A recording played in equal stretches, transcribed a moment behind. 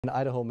An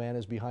Idaho man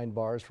is behind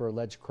bars for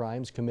alleged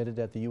crimes committed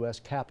at the U.S.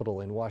 Capitol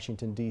in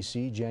Washington,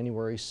 D.C.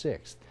 January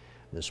 6th.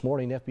 This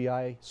morning,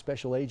 FBI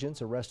special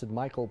agents arrested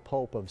Michael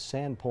Pope of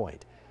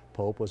Sandpoint.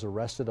 Pope was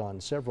arrested on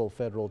several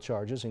federal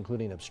charges,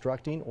 including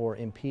obstructing or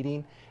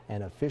impeding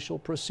an official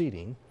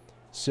proceeding,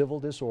 civil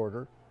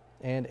disorder,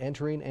 and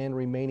entering and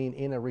remaining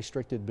in a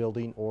restricted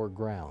building or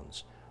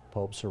grounds.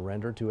 Pope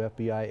surrendered to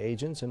FBI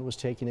agents and was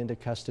taken into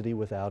custody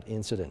without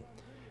incident.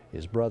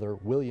 His brother,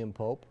 William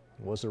Pope,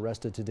 was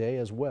arrested today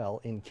as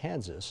well in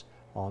Kansas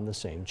on the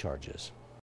same charges.